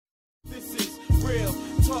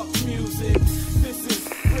talk music. This is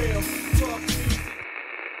real talk music.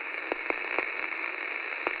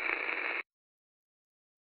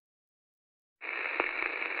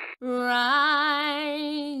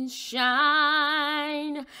 Rise,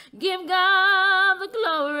 shine, give God the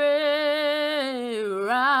glory.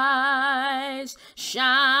 Rise,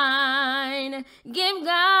 shine, give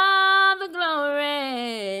God the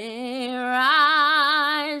glory.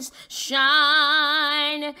 Rise,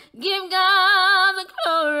 shine, give God the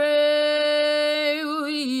glory.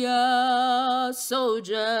 We are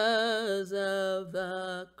soldiers of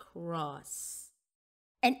the cross.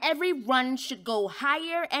 And every run should go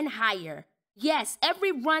higher and higher. Yes,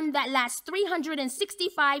 every run that lasts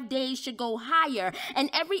 365 days should go higher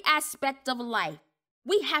in every aspect of life.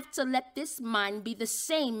 We have to let this mind be the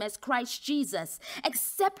same as Christ Jesus,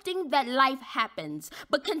 accepting that life happens,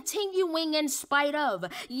 but continuing in spite of,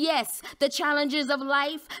 yes, the challenges of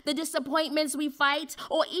life, the disappointments we fight,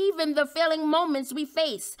 or even the failing moments we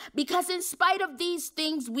face. Because in spite of these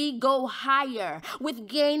things, we go higher, with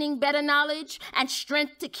gaining better knowledge and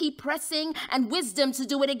strength to keep pressing and wisdom to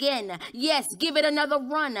do it again. Yes, give it another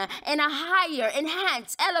run in a higher,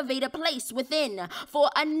 enhanced, elevated place within for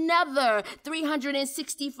another 365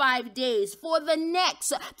 days, for the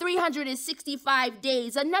next 365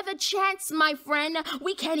 days. Another chance, my friend.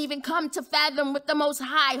 We can't even come to fathom what the Most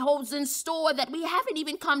High holds in store that we haven't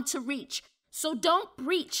even come to reach. So don't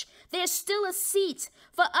preach. There's still a seat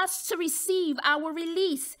for us to receive our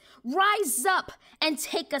release. Rise up and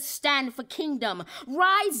take a stand for kingdom.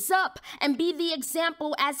 Rise up and be the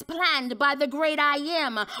example as planned by the great I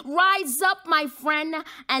Am. Rise up, my friend,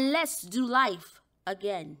 and let's do life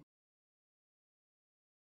again.